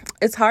girl,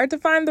 it's hard to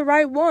find the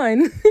right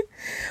one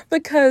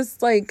because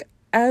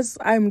as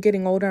I'm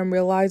getting older, I'm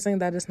realizing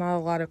that it's not a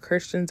lot of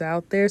Christians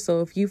out there.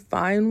 So if you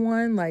find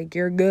one, like,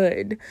 you're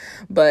good.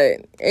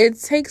 But it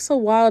takes a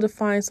while to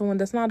find someone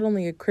that's not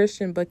only a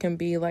Christian, but can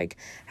be like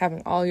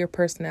having all your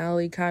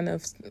personality kind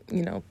of,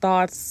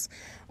 thoughts.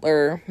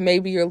 Or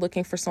maybe you're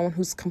looking for someone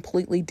who's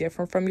completely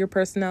different from your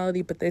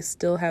personality, but they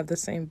still have the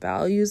same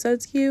values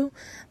as you.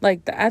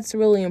 Like, that's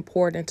really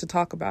important to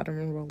talk about in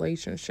a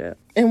relationship.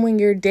 And when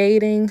you're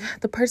dating,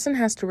 the person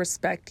has to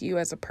respect you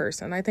as a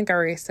person. I think I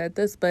already said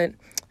this, but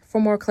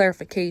for more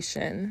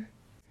clarification,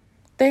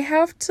 they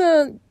have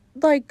to,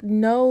 like,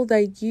 know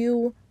that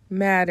you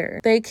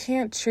matter. They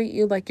can't treat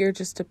you like you're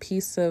just a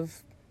piece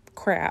of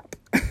crap.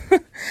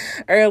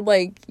 Or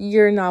like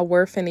you're not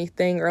worth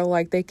anything, or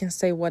like they can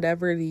say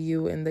whatever to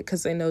you and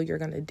because they know you're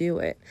going to do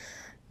it.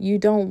 You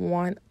don't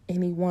want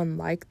anyone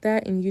like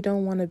that, and you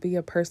don't want to be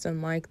a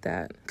person like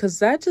that, because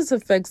that just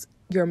affects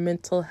your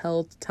mental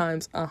health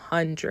times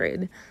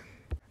 100.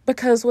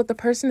 Because what the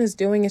person is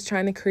doing is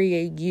trying to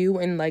create you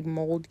and like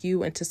mold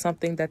you into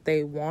something that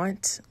they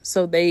want,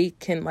 so they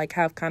can like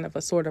have kind of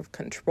a sort of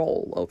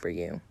control over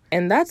you.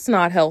 And that's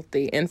not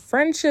healthy in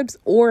friendships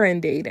or in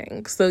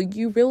dating. So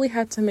you really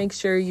have to make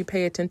sure you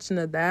pay attention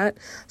to that.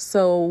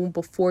 So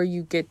before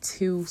you get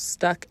too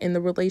stuck in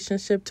the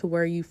relationship to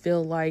where you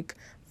feel like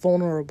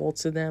vulnerable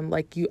to them,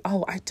 like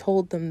I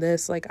told them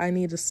this, like I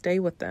need to stay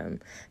with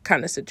them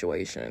kind of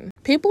situation.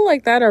 People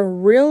like that are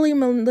really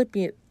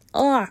manipulative.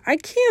 I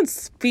can't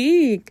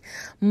speak.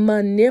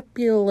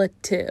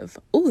 Manipulative.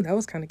 Ooh, that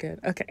was kind of good.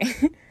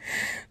 Okay.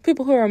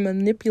 People who are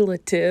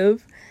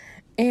manipulative,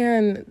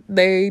 and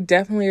they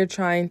definitely are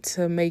trying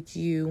to make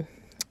you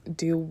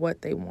do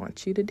what they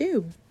want you to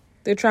do.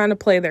 They're trying to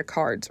play their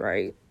cards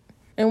right.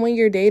 And when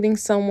you're dating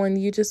someone,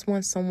 you just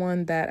want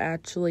someone that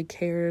actually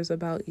cares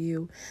about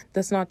you,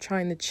 that's not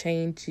trying to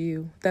change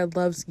you, that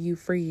loves you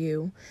for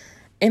you.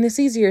 And it's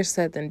easier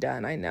said than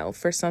done, I know.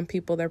 For some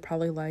people, they're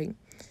probably like,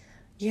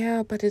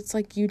 yeah, but it's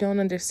like you don't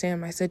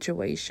understand my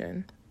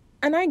situation.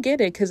 And I get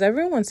it, because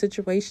everyone's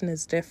situation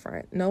is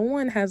different. No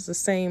one has the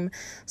same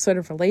sort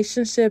of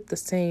relationship, the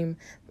same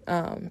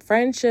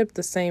friendship,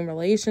 the same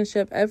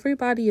relationship.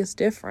 Everybody is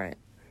different.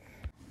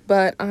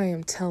 But I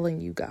am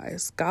telling you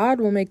guys, God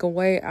will make a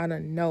way out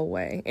of no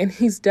way. And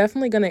he's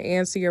definitely going to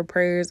answer your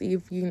prayers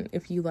if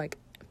you like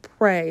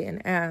pray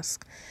and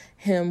ask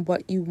him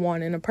what you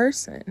want in a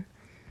person.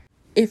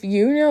 If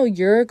you know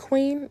you're a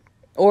queen,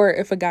 or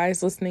if a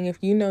guy's listening, if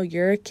you know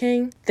you're a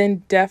king,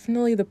 then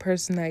definitely the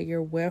person that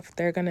you're with,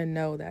 they're going to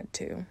know that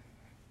too.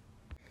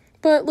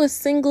 But with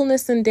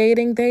singleness and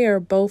dating, they are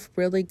both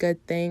really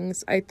good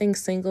things. I think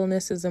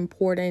singleness is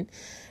important.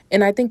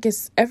 And I think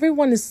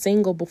everyone is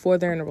single before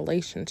they're in a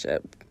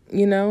relationship.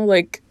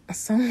 Like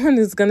someone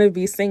is going to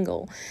be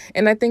single.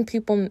 And I think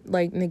people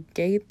like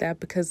negate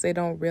that because they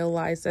don't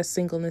realize that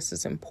singleness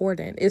is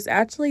important. It's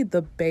actually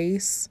the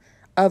base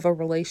of a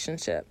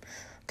relationship.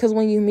 Because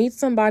when you meet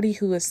somebody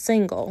who is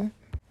single,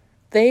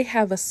 they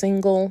have a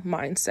single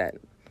mindset.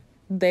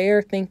 They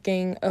are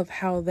thinking of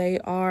how they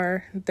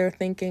are. They're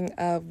thinking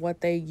of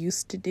what they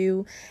used to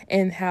do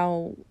and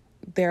how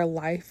their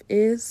life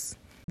is.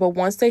 But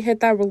once they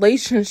hit that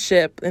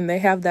relationship and they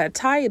have that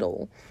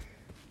title,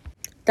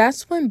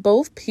 that's when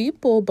both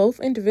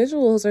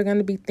individuals are going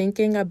to be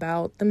thinking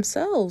about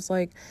themselves,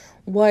 like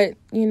what,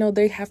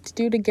 they have to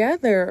do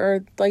together,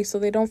 or like so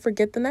they don't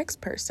forget the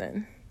next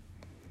person.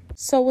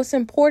 So it's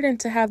important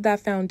to have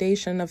that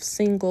foundation of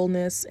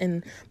singleness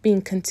and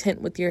being content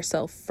with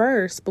yourself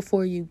first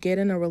before you get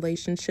in a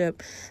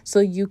relationship, so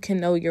you can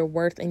know your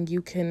worth and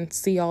you can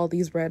see all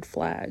these red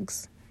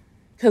flags.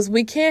 Because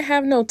we can't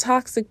have no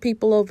toxic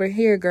people over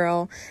here,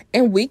 girl.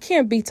 And we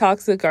can't be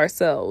toxic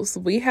ourselves.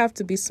 We have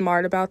to be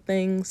smart about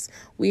things.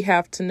 We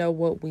have to know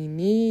what we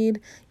need.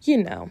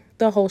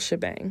 The whole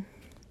shebang.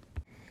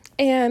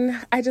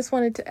 And I just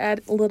wanted to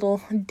add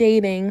little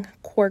dating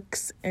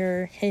quirks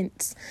or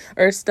hints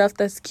or stuff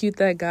that's cute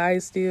that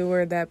guys do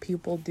or that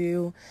people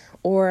do,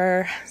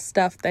 or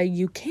stuff that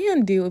you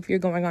can do if you're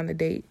going on a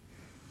date.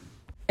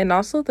 And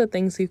also the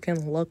things you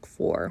can look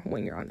for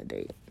when you're on a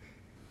date.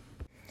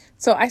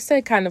 So I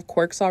said kind of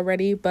quirks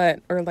already,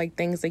 or like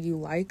things that you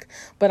like,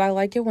 but I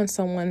like it when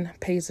someone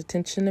pays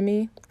attention to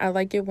me. I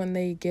like it when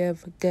they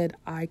give good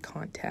eye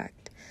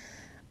contact.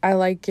 I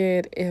like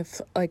it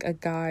if like a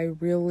guy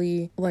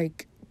really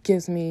like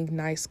gives me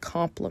nice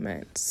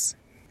compliments.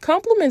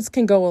 Compliments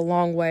can go a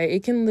long way.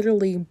 It can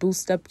literally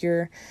boost up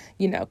your,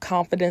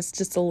 confidence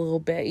just a little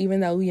bit,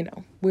 even though,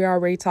 we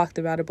already talked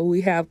about it, but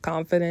we have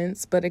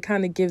confidence, but it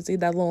kind of gives you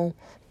that little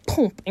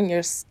pump in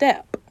your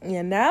step,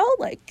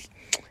 like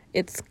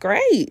it's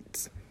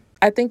great.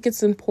 I think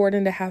it's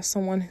important to have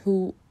someone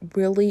who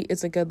really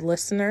is a good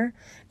listener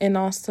and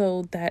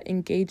also that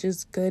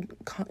engages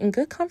in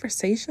good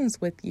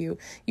conversations with you.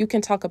 You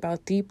can talk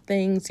about deep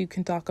things. You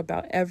can talk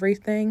about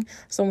everything.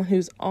 Someone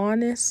who's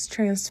honest,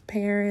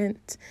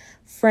 transparent,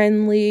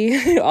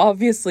 friendly,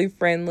 obviously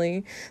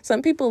friendly.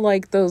 Some people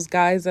like those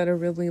guys that are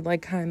really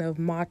like kind of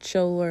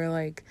macho or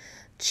like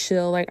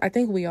chill. Like I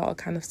think we all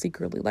kind of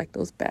secretly like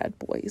those bad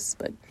boys,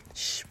 but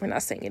we're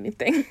not saying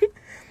anything.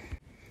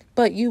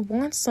 but you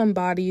want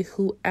somebody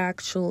who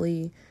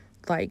actually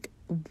like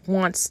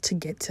wants to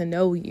get to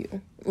know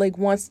you, like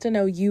wants to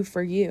know you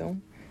for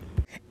you.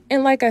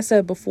 And like I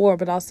said before,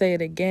 but I'll say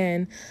it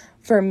again,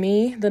 for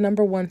me, the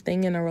number one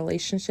thing in a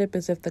relationship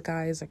is if the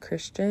guy is a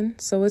Christian.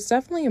 So it's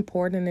definitely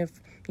important if,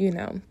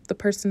 the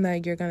person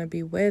that you're going to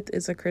be with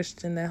is a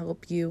Christian, to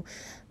help you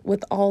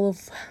with all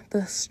of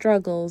the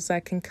struggles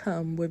that can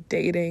come with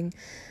dating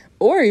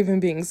or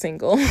even being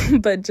single,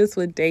 but just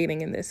with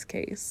dating in this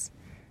case.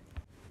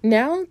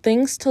 Now,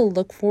 things to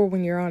look for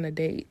when you're on a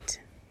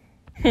date.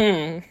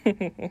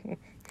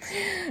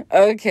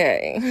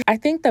 Okay. I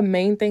think the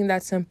main thing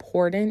that's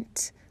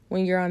important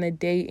when you're on a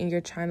date and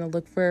you're trying to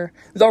look for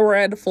the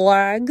red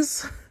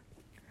flags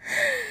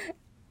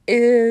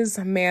is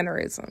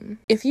mannerism.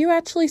 If you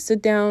actually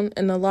sit down,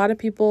 and a lot of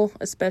people,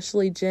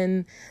 especially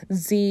Gen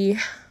Z,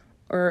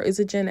 or is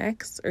it Gen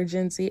X or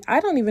Gen Z? I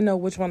don't even know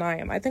which one I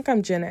am. I think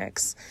I'm Gen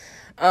X.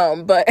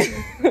 But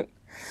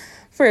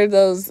for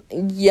those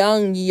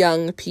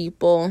young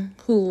people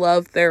who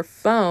love their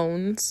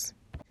phones,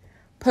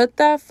 put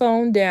that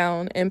phone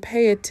down and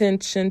pay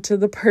attention to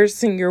the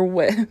person you're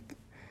with.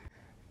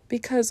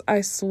 Because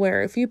I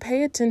swear, if you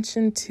pay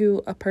attention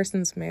to a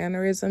person's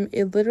mannerism,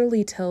 it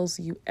literally tells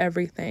you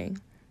everything.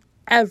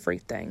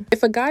 Everything.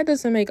 If a guy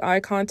doesn't make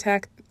eye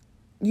contact,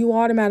 you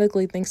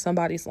automatically think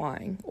somebody's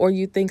lying, or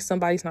you think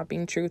somebody's not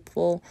being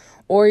truthful,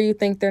 or you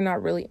think they're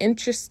not really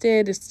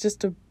interested. It's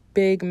just a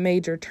big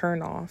major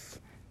turnoff.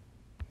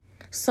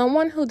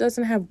 Someone who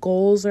doesn't have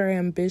goals or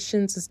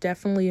ambitions is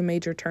definitely a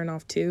major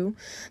turnoff too,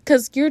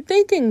 because you're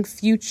thinking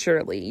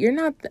futurely. You're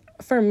not,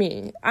 for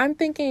me, I'm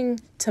thinking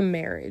to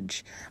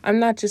marriage. I'm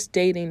not just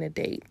dating a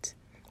date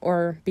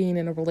or being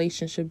in a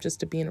relationship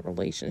just to be in a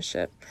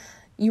relationship.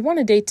 You want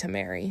to date to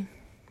marry.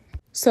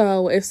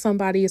 So if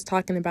somebody is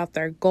talking about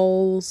their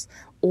goals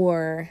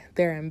or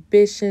their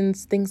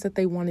ambitions, things that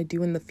they want to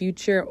do in the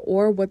future,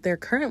 or what they're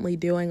currently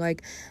doing,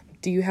 like,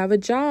 do you have a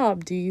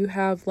job? Do you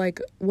have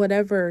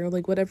whatever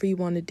you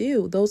want to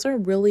do? Those are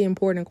really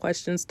important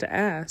questions to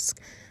ask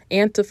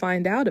and to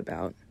find out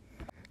about.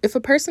 If a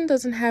person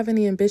doesn't have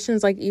any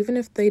ambitions, even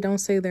if they don't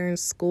say they're in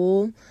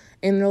school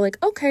and they're like,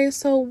 okay,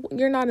 so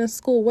you're not in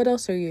school, what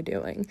else are you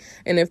doing?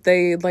 And if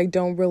they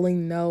don't really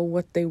know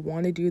what they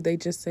want to do, they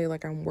just say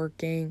I'm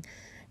working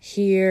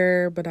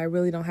here, but I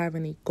really don't have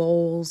any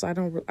goals. I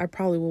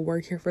probably will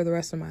work here for the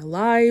rest of my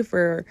life,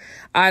 or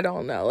I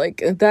don't know.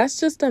 That's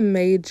just a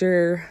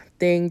major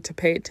thing to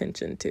pay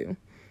attention to.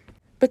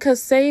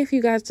 Because say if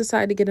you guys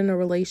decide to get in a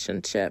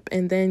relationship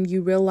and then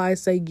you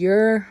realize that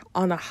you're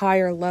on a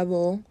higher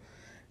level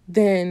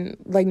than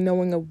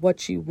knowing of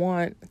what you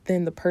want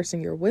than the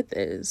person you're with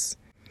is.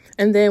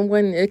 And then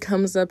when it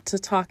comes up to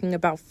talking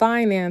about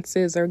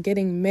finances or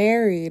getting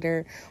married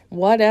or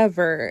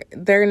whatever,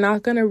 they're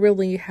not going to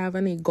really have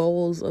any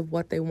goals of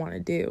what they want to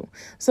do.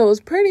 So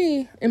it's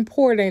pretty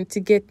important to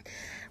get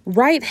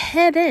right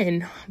head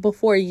in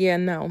before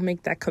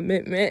make that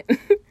commitment.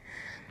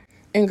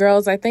 And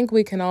girls, I think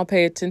we can all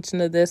pay attention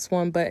to this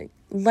one, but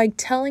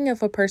telling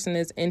if a person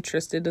is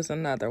interested is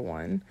another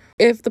one.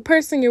 If the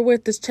person you're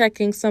with is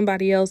checking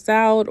somebody else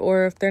out,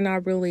 or if they're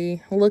not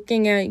really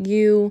looking at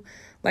you,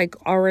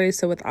 already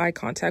so with eye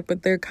contact,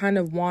 but they're kind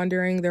of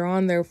wandering, they're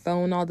on their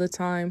phone all the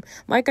time.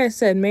 Like I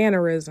said,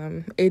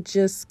 mannerism, it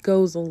just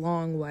goes a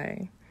long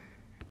way.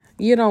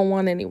 You don't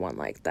want anyone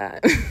like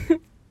that.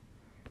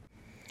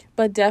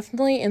 But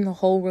definitely in the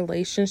whole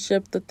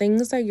relationship, the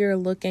things that you're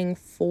looking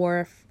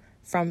for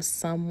from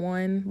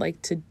someone,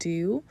 to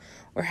do,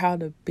 or how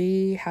to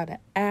be, how to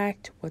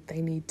act, what they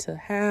need to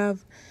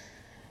have,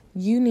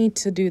 you need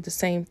to do the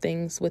same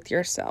things with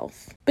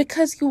yourself.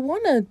 Because you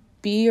want to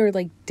be or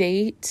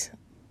date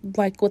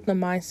with the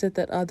mindset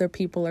that other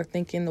people are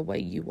thinking the way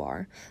you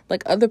are.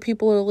 Other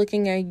people are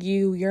looking at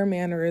you, your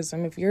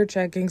mannerism, if you're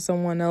checking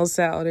someone else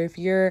out, if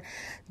you're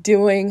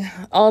doing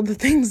all the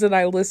things that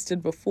I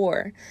listed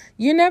before.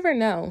 You never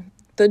know.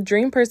 The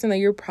dream person that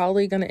you're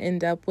probably going to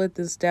end up with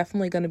is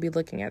definitely going to be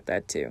looking at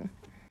that too.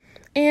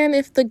 And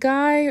if the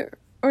guy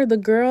or the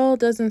girl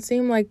doesn't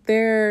seem like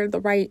they're the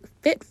right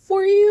fit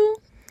for you,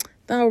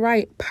 the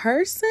right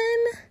person,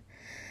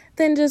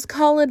 then just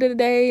call it a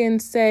day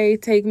and say,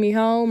 take me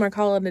home, or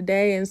call it a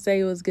day and say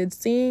it was good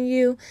seeing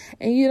you,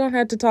 and you don't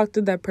have to talk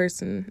to that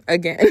person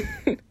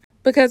again.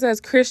 Because as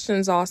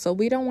Christians also,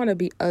 we don't want to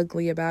be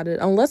ugly about it,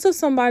 unless if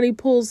somebody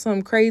pulls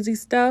some crazy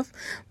stuff.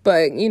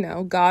 But,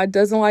 God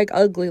doesn't like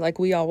ugly, like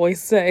we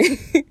always say.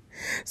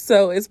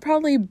 So it's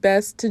probably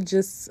best to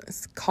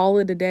just call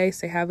it a day,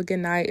 say have a good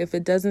night. If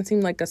it doesn't seem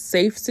like a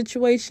safe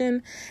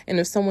situation, and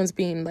if someone's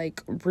being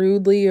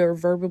rudely or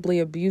verbally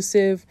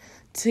abusive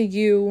to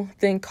you,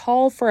 then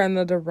call for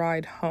another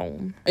ride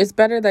home. It's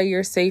better that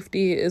your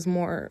safety is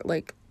more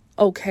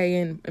okay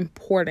and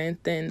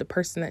important than the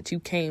person that you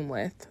came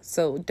with.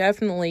 So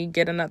definitely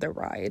get another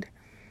ride.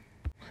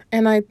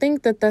 And I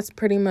think that that's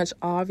pretty much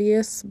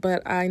obvious,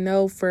 but I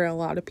know for a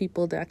lot of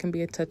people that can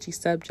be a touchy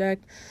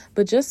subject.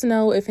 But just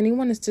know, if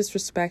anyone is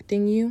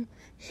disrespecting you,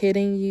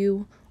 hitting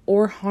you,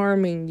 or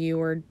harming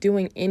you, or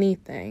doing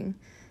anything,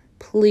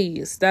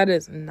 Please, that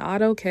is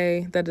not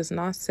okay. That is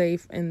not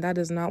safe. And that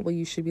is not what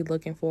you should be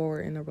looking for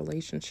in a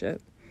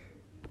relationship.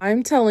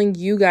 I'm telling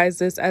you guys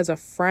this as a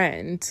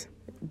friend.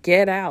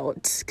 Get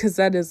out, because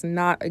that is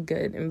not a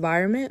good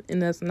environment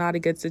and that's not a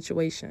good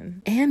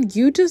situation. And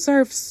you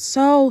deserve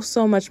so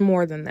much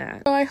more than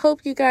that. So I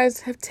hope you guys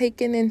have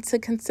taken into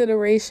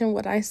consideration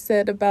what I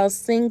said about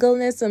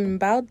singleness and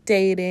about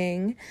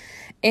dating.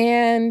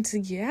 And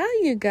yeah,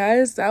 you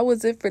guys, that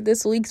was it for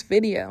this week's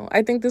video.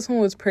 I think this one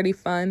was pretty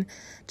fun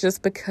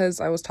just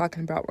because I was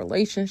talking about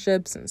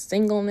relationships and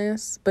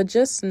singleness. But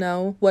just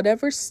know,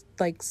 whatever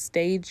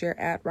stage you're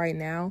at right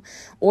now,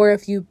 or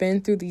if you've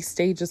been through these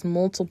stages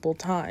multiple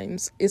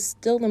times, it's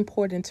still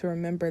important to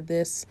remember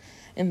this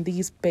and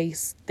these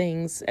base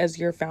things as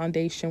your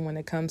foundation when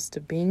it comes to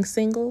being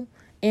single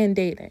and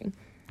dating.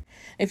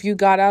 If you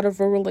got out of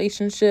a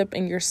relationship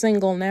and you're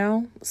single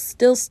now,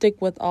 still stick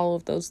with all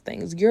of those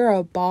things. You're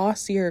a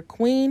boss, you're a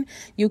queen.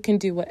 You can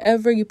do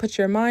whatever you put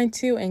your mind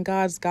to, and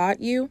God's got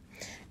you.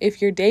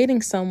 If you're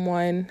dating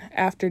someone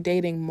after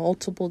dating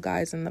multiple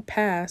guys in the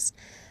past,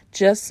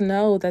 just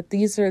know that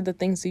these are the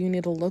things that you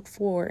need to look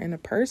for in a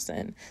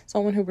person.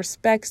 Someone who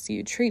respects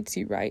you, treats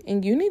you right,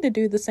 and you need to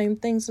do the same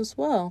things as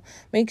well.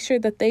 Make sure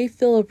that they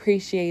feel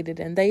appreciated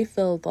and they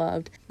feel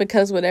loved,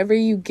 because whatever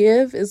you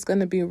give is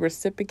going to be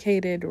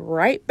reciprocated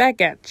right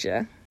back at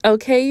you.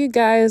 Okay, you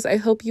guys, I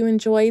hope you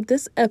enjoyed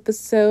this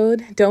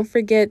episode. Don't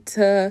forget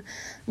to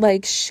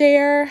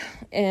share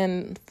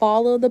and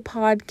follow the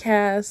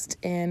podcast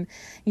and,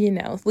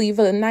 leave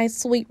a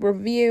nice sweet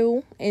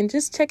review, and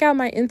just check out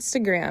my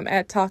Instagram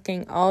at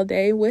Talking All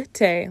Day with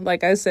Tay,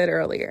 like I said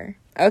earlier.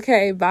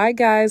 Okay, bye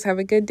guys. Have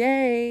a good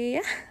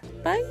day.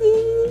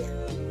 Bye.